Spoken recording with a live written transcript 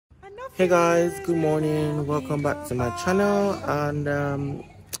Hey guys, good morning, welcome back to my channel. And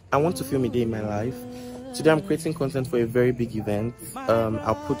I want to film a day in my life. Today I'm creating content for a very big event.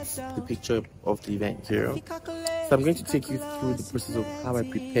 I'll put the picture of the event here. So I'm going to take you through the process of how I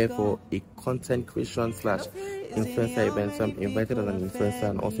prepare for a content creation / influencer event. So I'm invited as an influencer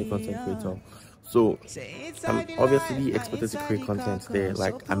and also a content creator. So I'm obviously expected to create content there,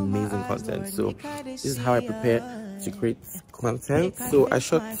 like amazing content. So this is how I prepare to create content. So I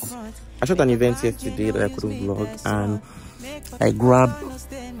shot an event yesterday that I couldn't vlog, and I grabbed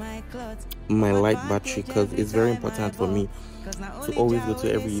my light battery because it's very important for me to always go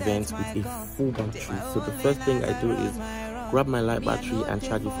to every event with a full battery. So the first thing I do is grab my light battery and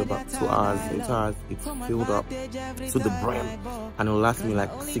charge it for about 2 hours. In 2 hours it's filled up to the brim, and it will last me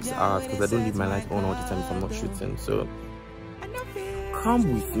like 6 hours because I don't leave my light on all the time if I'm not shooting. So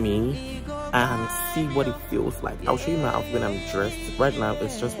come with me and see what it feels like. I'll show you my outfit when I'm dressed. Right now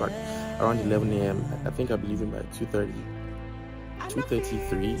it's just like around 11 a.m. I think I'll be leaving by 2:33.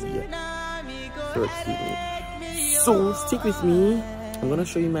 Yeah, so excuse me. So stick with me. I'm gonna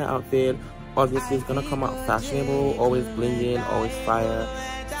show you my outfit. Obviously it's gonna come out fashionable, always blinging, always fire.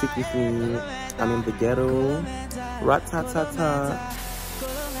 Stick with me. I'm in the ghetto. Rat-ta-ta-ta.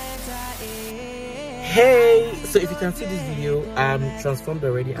 Hey, so if you can see this video, I'm transformed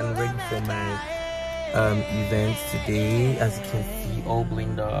already and ready for my event today. As you can see, all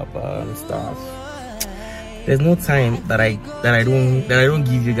blinged up stuff. There's no time that I don't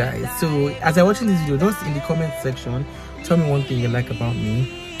give you guys. So as I'm watching this video, just in the comment section, tell me one thing you like about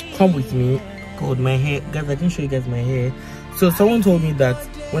me. Come with me. God, my hair, guys, I didn't show you guys my hair. So someone told me that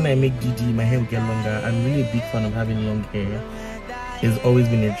when I make GD, my hair will get longer. I'm really a big fan of having long hair. It's always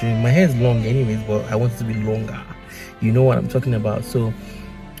been a dream. My hair is long anyways, but I want it to be longer. You know what I'm talking about. So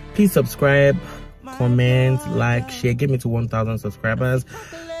please subscribe, comment, like, share, get me to 1,000 subscribers,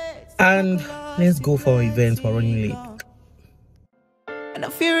 and let's go for our event. We're running late. And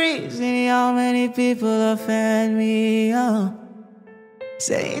if you're reason how many people offend me,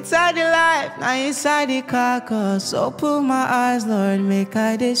 say inside the life, now inside the carcass. Open my eyes, Lord, make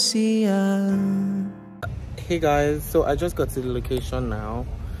I dey see ya. Hey guys, so I just got to the location now,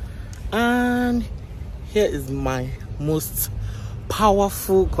 and here is my most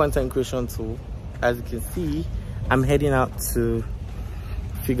powerful content creation tool. As you can see, I'm heading out to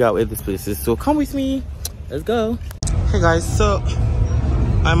figure out where this place is. So come with me, let's go. Hey guys, so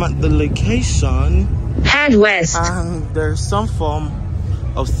I'm at the location. Head west. And there's some form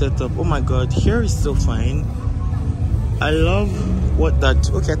of setup. Oh my god, here is so fine. I love what that,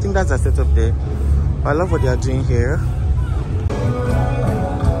 okay, I think that's a setup there. I love what they are doing here.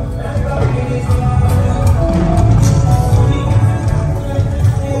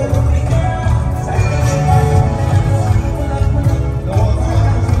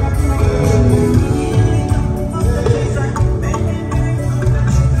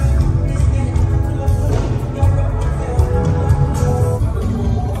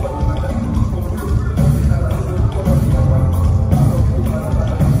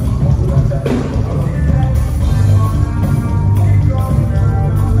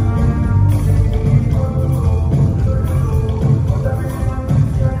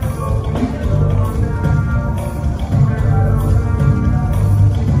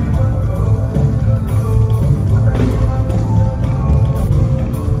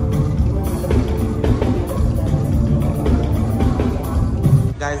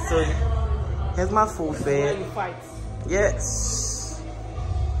 Guys, so here's my full fit. Yes.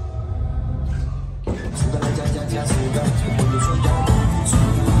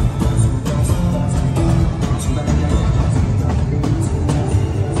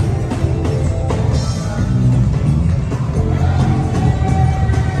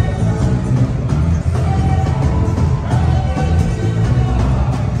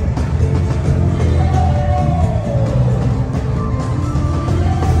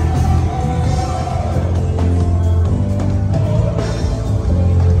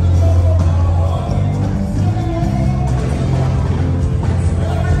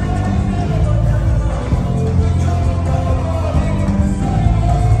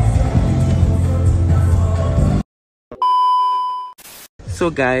 So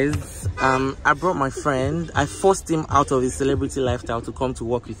guys, I brought my friend. I forced him out of his celebrity lifestyle to come to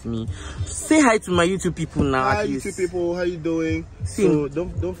work with me. Say hi to my YouTube people now. Hi YouTube people, how you doing? So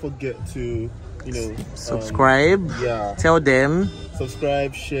don't forget to, you know, subscribe. Yeah. Tell them.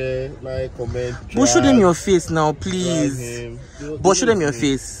 Subscribe, share, like, comment. But show them your face now, please. But show them your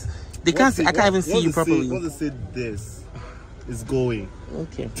face. They can't see. I can't even see you properly. What does it say? This is going.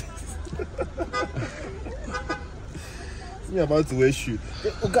 Okay. Me about to wear shoe.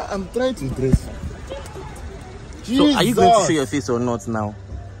 Okay, I'm trying to dress. So are you going to show your face or not now?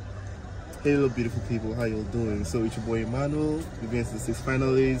 Hey, hello, beautiful people. How y'all doing? So it's your boy Emmanuel. We've been to the 6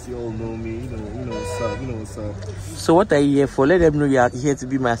 finalists. You all know me. You know what's up. You know what's up. So what are you here for? Let them know you are here to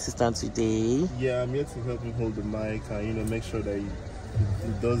be my assistant today. Yeah, I'm here to help him hold the mic and make sure that he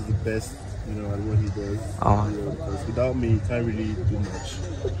does the best. At what he does. Because without me, he can't really do much.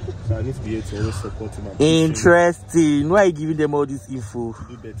 So I need to be here to always support him. Interesting. Why are you giving them all this info? To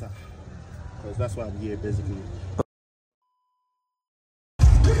do better. Because that's why I'm here, basically.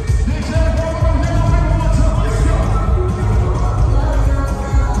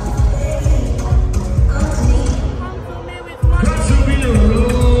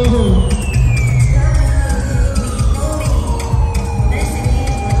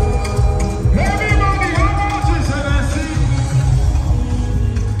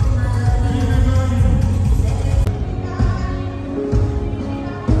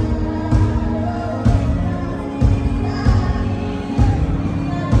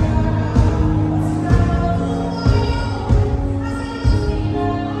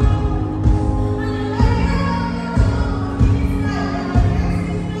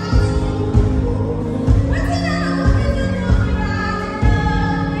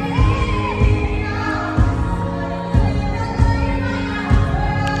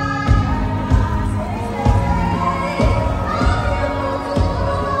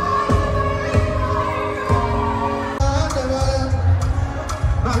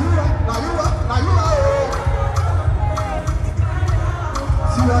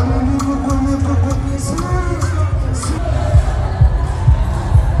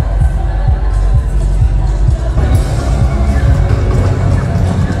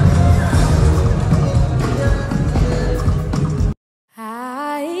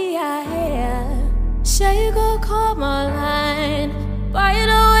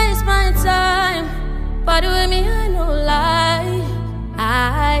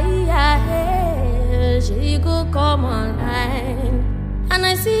 Come online, and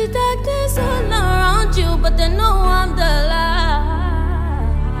I see darkness all around you, but they know I'm the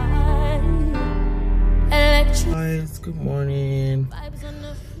light. Guys, good morning.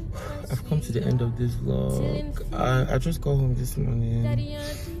 I've come to the end of this vlog. I just got home this morning.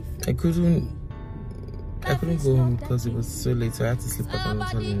 I couldn't go home because it was so late, so I had to sleep at the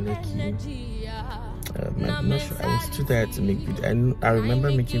hotel in Lekki. I'm not sure. I was too tired to make videos. I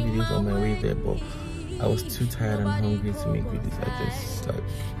remember making videos on my way there, but I was too tired and hungry to make videos. I just slept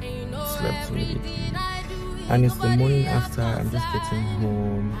immediately. And it's the morning after. I'm just getting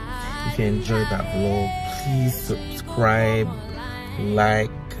home. If you enjoyed that vlog, please subscribe, like,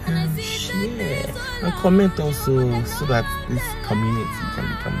 and share, and comment also, so that this community can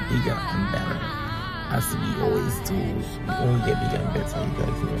become bigger and better, as we always do. We only get bigger and better, you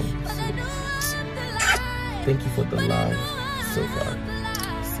guys know. So thank you for the love so far.